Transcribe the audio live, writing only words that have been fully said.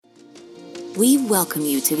We welcome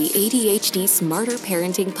you to the ADHD Smarter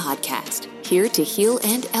Parenting Podcast. Here to heal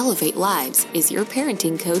and elevate lives is your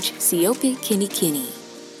parenting coach, Siope Kinikini.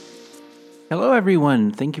 Hello,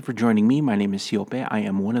 everyone. Thank you for joining me. My name is Siope. I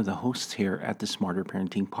am one of the hosts here at the Smarter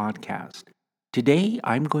Parenting Podcast. Today,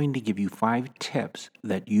 I'm going to give you 5 tips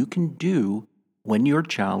that you can do when your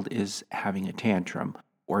child is having a tantrum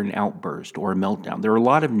or an outburst or a meltdown. There are a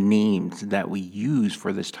lot of names that we use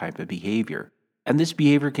for this type of behavior. And this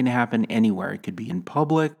behavior can happen anywhere. It could be in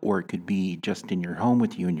public or it could be just in your home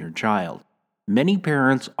with you and your child. Many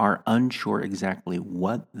parents are unsure exactly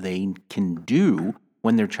what they can do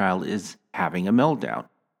when their child is having a meltdown.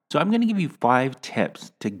 So I'm going to give you 5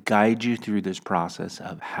 tips to guide you through this process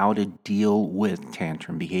of how to deal with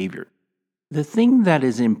tantrum behavior. The thing that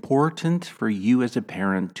is important for you as a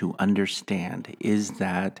parent to understand is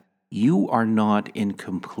that you are not in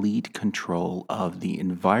complete control of the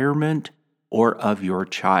environment or of your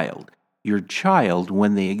child. Your child,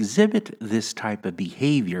 when they exhibit this type of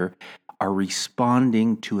behavior, are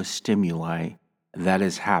responding to a stimuli that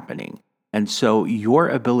is happening. And so your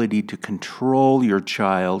ability to control your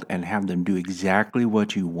child and have them do exactly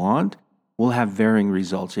what you want will have varying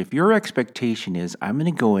results. If your expectation is, I'm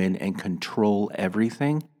going to go in and control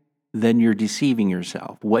everything, then you're deceiving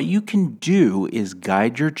yourself. What you can do is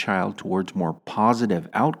guide your child towards more positive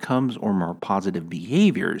outcomes or more positive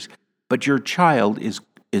behaviors. But your child is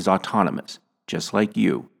autonomous, just like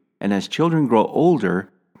you. And as children grow older,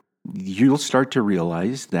 you'll start to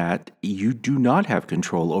realize that you do not have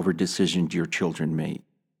control over decisions your children make,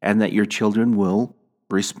 and that your children will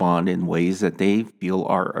respond in ways that they feel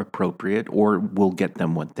are appropriate or will get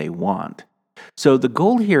them what they want. So the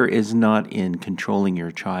goal here is not in controlling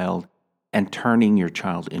your child and turning your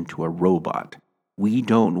child into a robot. We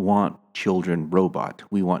don't want children robot.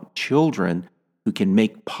 We want children who can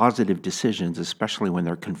make positive decisions, especially when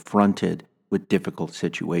they're confronted with difficult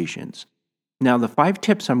situations. Now, the 5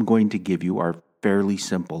 tips I'm going to give you are fairly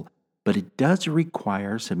simple, but it does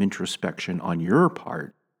require some introspection on your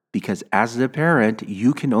part because as the parent,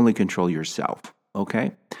 you can only control yourself,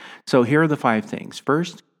 okay? So here are the 5 things.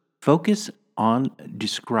 First, focus on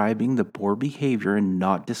describing the poor behavior and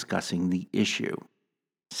not discussing the issue.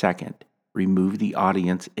 Second, remove the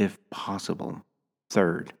audience if possible.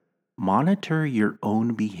 Third, monitor your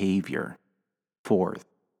own behavior. Fourth,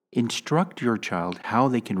 instruct your child how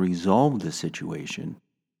they can resolve the situation.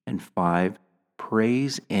 And 5,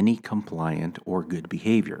 praise any compliant or good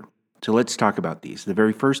behavior. So let's talk about these. The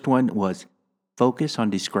very first one was focus on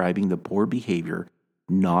describing the poor behavior,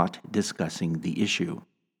 not discussing the issue.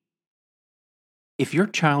 If your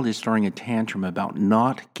child is throwing a tantrum about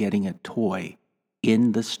not getting a toy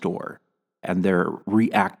in the store and they're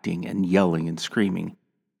reacting and yelling and screaming,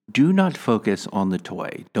 do not focus on the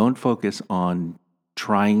toy. Don't focus on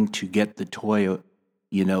trying to get the toy,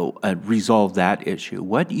 resolve that issue.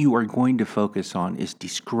 What you are going to focus on is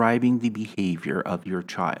describing the behavior of your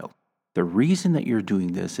child. The reason that you're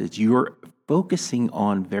doing this is you're focusing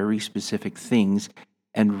on very specific things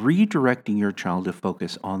and redirecting your child to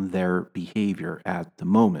focus on their behavior at the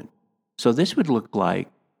moment. So this would look like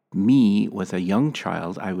me with a young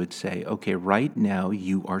child. I would say, okay, right now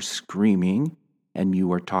you are screaming and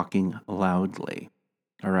you are talking loudly,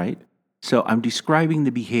 all right? So I'm describing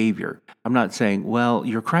the behavior. I'm not saying, well,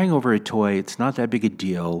 you're crying over a toy. It's not that big a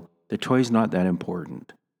deal. The toy's not that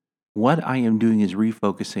important. What I am doing is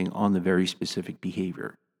refocusing on the very specific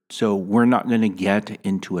behavior. So we're not going to get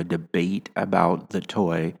into a debate about the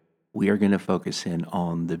toy. We are going to focus in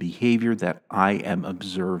on the behavior that I am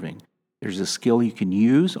observing. There's a skill you can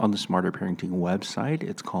use on the Smarter Parenting website.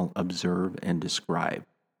 It's called Observe and Describe.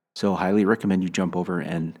 So highly recommend you jump over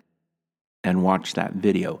and watch that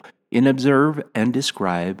video. In Observe and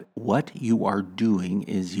Describe, what you are doing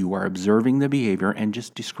is you are observing the behavior and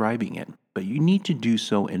just describing it. But you need to do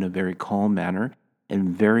so in a very calm manner and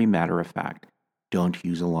very matter of fact. Don't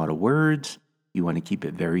use a lot of words. You want to keep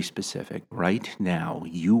it very specific. Right now,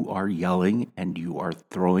 you are yelling and you are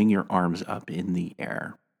throwing your arms up in the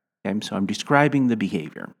air. Okay? So I'm describing the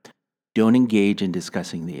behavior. Don't engage in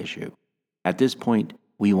discussing the issue. At this point,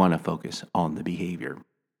 we want to focus on the behavior.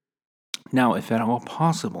 Now, if at all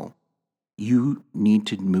possible, you need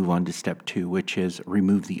to move on to step 2, which is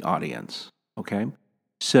remove the audience, okay?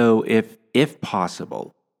 So if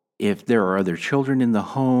possible, if there are other children in the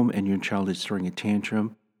home and your child is throwing a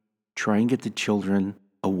tantrum, try and get the children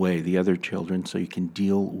away, the other children, so you can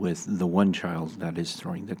deal with the one child that is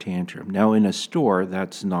throwing the tantrum. Now, in a store,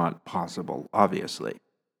 that's not possible, obviously.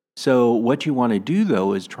 So what you want to do,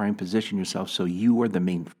 though, is try and position yourself so you are the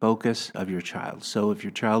main focus of your child. So if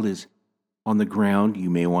your child is on the ground, you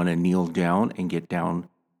may want to kneel down and get down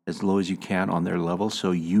as low as you can on their level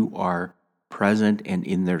so you are present and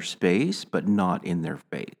in their space, but not in their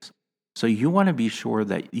face. So you want to be sure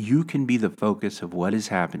that you can be the focus of what is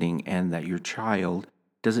happening and that your child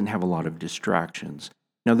doesn't have a lot of distractions.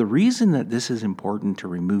 Now, the reason that this is important to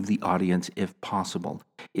remove the audience if possible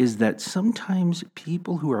is that sometimes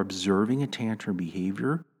people who are observing a tantrum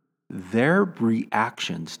behavior, their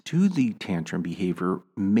reactions to the tantrum behavior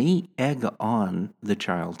may egg on the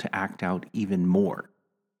child to act out even more.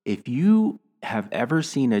 If you have ever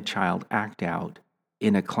seen a child act out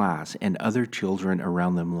in a class and other children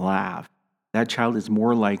around them laugh, that child is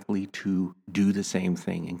more likely to do the same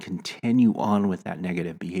thing and continue on with that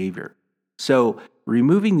negative behavior. So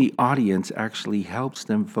removing the audience actually helps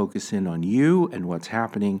them focus in on you and what's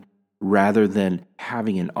happening rather than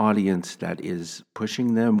having an audience that is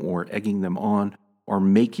pushing them or egging them on or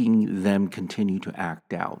making them continue to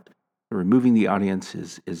act out. So removing the audience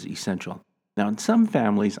is essential. Now, in some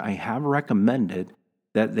families, I have recommended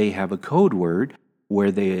that they have a code word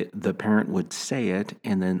where the parent would say it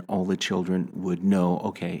and then all the children would know,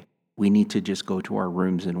 okay, we need to just go to our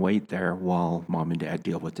rooms and wait there while mom and dad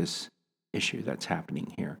deal with this issue that's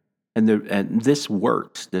happening here. And this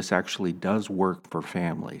works. This actually does work for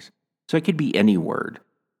families. So it could be any word.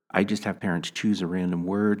 I just have parents choose a random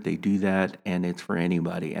word. They do that, and it's for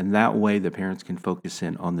anybody. And that way, the parents can focus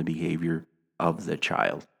in on the behavior of the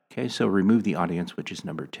child. Okay, so remove the audience, which is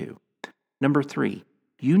number 2. Number 3,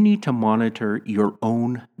 you need to monitor your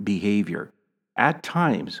own behavior. At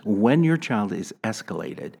times, when your child is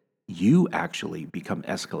escalated, you actually become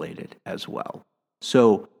escalated as well.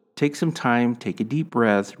 So take some time, take a deep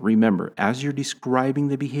breath. Remember, as you're describing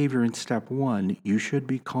the behavior in step 1, you should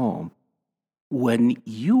be calm. When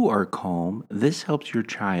you are calm, this helps your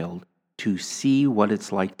child to see what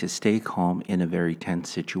it's like to stay calm in a very tense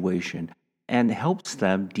situation and helps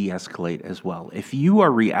them de-escalate as well. If you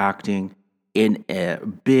are reacting in a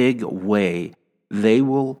big way, they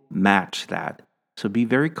will match that. So be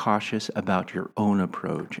very cautious about your own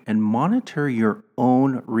approach and monitor your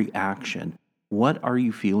own reaction. What are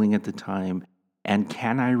you feeling at the time? And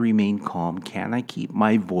can I remain calm? Can I keep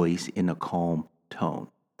my voice in a calm tone?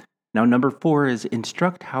 Now, number 4 is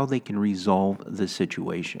instruct how they can resolve the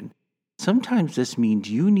situation. Sometimes this means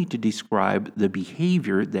you need to describe the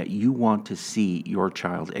behavior that you want to see your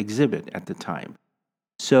child exhibit at the time.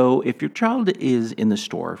 So if your child is in the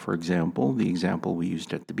store, for example, the example we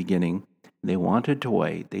used at the beginning, they want a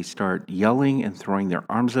toy, they start yelling and throwing their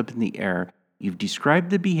arms up in the air. You've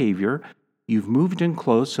described the behavior, you've moved in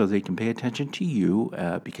close so they can pay attention to you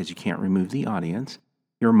because you can't remove the audience.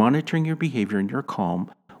 You're monitoring your behavior and you're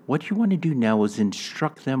calm. What you want to do now is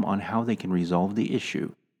instruct them on how they can resolve the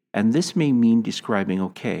issue. And this may mean describing,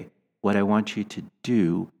 okay, what I want you to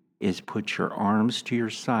do is put your arms to your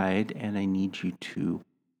side and I need you to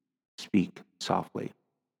speak softly.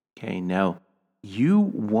 Okay, now you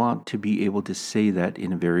want to be able to say that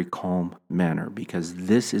in a very calm manner because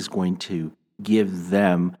this is going to give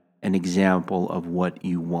them an example of what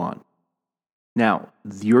you want. Now,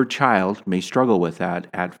 your child may struggle with that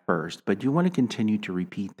at first, but you want to continue to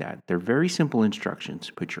repeat that. They're very simple instructions.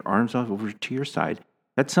 Put your arms over to your side.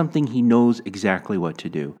 That's something he knows exactly what to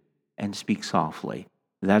do. And speak softly.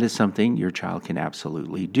 That is something your child can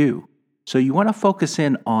absolutely do. So you want to focus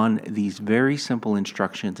in on these very simple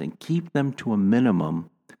instructions and keep them to a minimum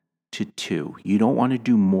to 2. You don't want to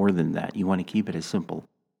do more than that. You want to keep it as simple.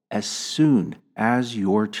 As soon as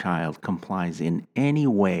your child complies in any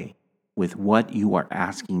way with what you are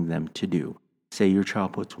asking them to do, say your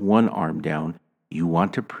child puts one arm down, you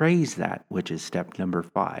want to praise that, which is step number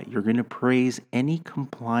 5. You're going to praise any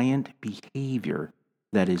compliant behavior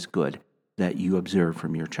that is good that you observe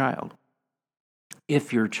from your child.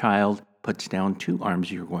 If your child puts down 2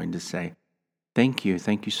 arms, you're going to say, thank you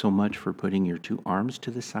so much for putting your 2 arms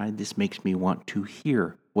to the side. This makes me want to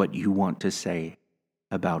hear what you want to say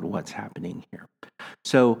about what's happening here.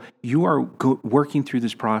 So you are working through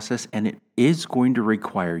this process, and it is going to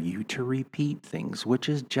require you to repeat things, which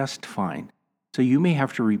is just fine. So you may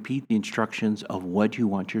have to repeat the instructions of what you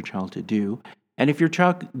want your child to do. And if your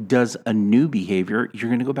child does a new behavior, you're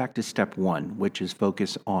going to go back to step 1, which is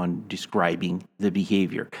focus on describing the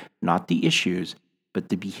behavior, not the issues, but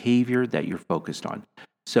the behavior that you're focused on.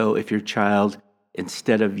 So if your child,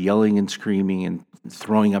 instead of yelling and screaming and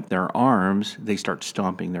throwing up their arms, they start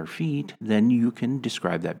stomping their feet, then you can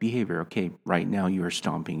describe that behavior. Okay, right now you are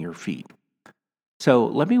stomping your feet. So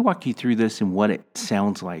let me walk you through this and what it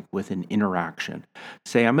sounds like with an interaction.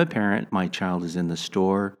 Say I'm a parent, my child is in the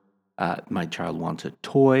store, my child wants a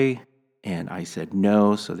toy, and I said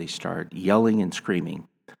no, so they start yelling and screaming.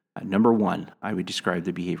 Number one, I would describe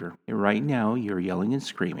the behavior. Right now, you're yelling and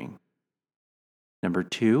screaming. Number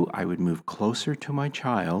two, I would move closer to my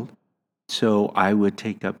child. So I would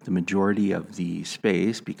take up the majority of the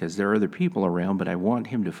space because there are other people around, but I want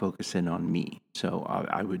him to focus in on me. So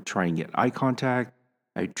I would try and get eye contact.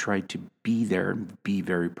 I try to be there and be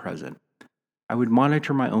very present. I would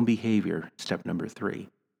monitor my own behavior. Step number three,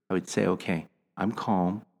 I would say, okay, I'm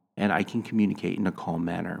calm and I can communicate in a calm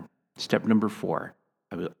manner. Step number four,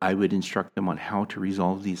 I would instruct them on how to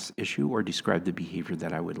resolve this issue or describe the behavior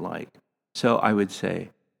that I would like. So I would say,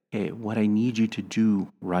 okay, what I need you to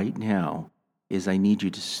do right now is I need you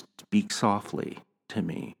to speak softly to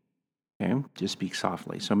me. Okay, just speak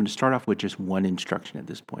softly. So I'm going to start off with just one instruction at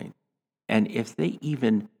this point. And if they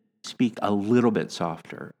even speak a little bit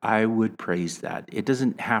softer, I would praise that. It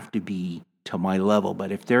doesn't have to be to my level,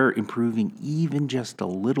 but if they're improving even just a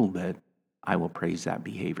little bit, I will praise that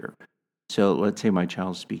behavior. So let's say my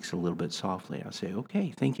child speaks a little bit softly. I'll say,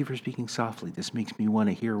 okay, thank you for speaking softly. This makes me want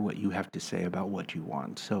to hear what you have to say about what you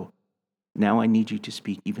want. So now I need you to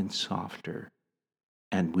speak even softer.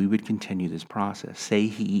 And we would continue this process. Say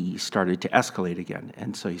he started to escalate again,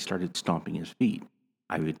 and so he started stomping his feet.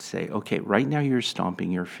 I would say, okay, right now you're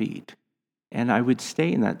stomping your feet. And I would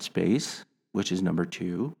stay in that space, which is number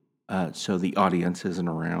two, so the audience isn't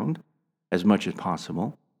around as much as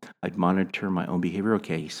possible. I'd monitor my own behavior.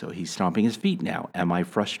 Okay, so he's stomping his feet now. Am I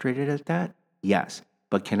frustrated at that? Yes.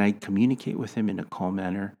 But can I communicate with him in a calm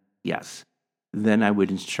manner? Yes. Then I would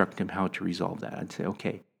instruct him how to resolve that. I'd say,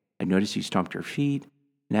 okay, I noticed you stomped your feet.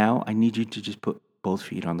 Now I need you to just put both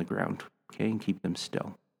feet on the ground, okay, and keep them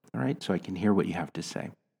still. All right, so I can hear what you have to say.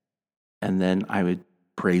 And then I would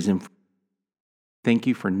praise him. Thank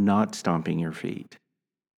you for not stomping your feet.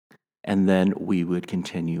 And then we would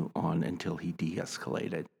continue on until he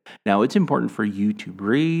de-escalated. Now, it's important for you to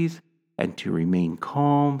breathe and to remain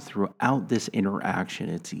calm throughout this interaction.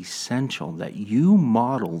 It's essential that you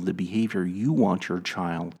model the behavior you want your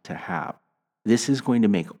child to have. This is going to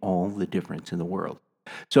make all the difference in the world.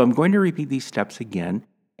 So I'm going to repeat these steps again,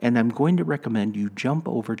 and I'm going to recommend you jump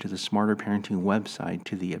over to the Smarter Parenting website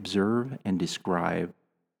to the Observe and Describe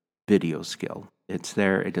video skill. It's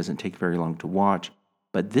there. It doesn't take very long to watch.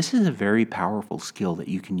 But this is a very powerful skill that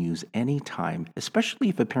you can use anytime, especially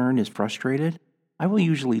if a parent is frustrated. I will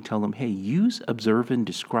usually tell them, hey, use observe and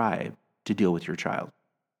describe to deal with your child.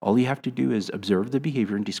 All you have to do is observe the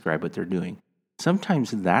behavior and describe what they're doing.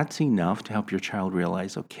 Sometimes that's enough to help your child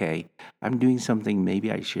realize, okay, I'm doing something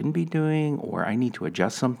maybe I shouldn't be doing, or I need to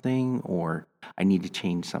adjust something, or I need to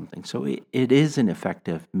change something. So it is an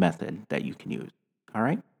effective method that you can use. All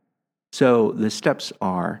right? So the steps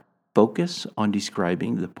are: focus on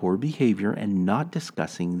describing the poor behavior and not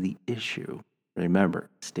discussing the issue. Remember,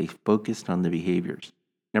 stay focused on the behaviors.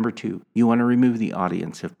 Number two, you want to remove the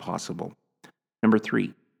audience if possible. Number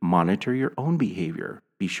three, monitor your own behavior.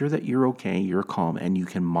 Be sure that you're okay, you're calm, and you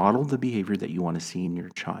can model the behavior that you want to see in your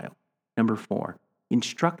child. Number four,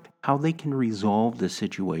 instruct how they can resolve the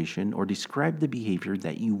situation or describe the behavior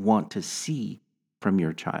that you want to see from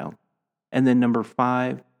your child. And then number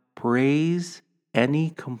five, praise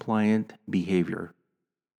any compliant behavior.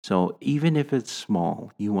 So even if it's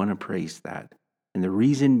small, you want to praise that. And the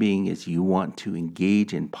reason being is you want to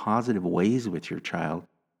engage in positive ways with your child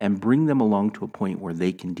and bring them along to a point where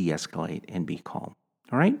they can de-escalate and be calm.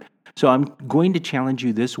 All right? So I'm going to challenge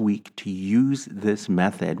you this week to use this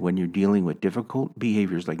method when you're dealing with difficult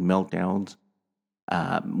behaviors like meltdowns,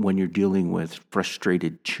 when you're dealing with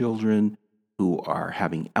frustrated children who are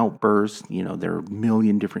having outbursts. There are a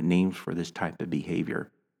million different names for this type of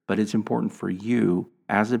behavior. But it's important for you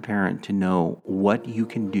as a parent to know what you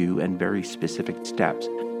can do and very specific steps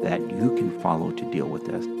that you can follow to deal with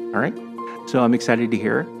this. All right? So I'm excited to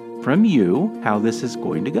hear from you how this is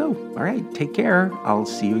going to go. All right, take care. I'll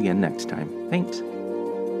see you again next time. Thanks.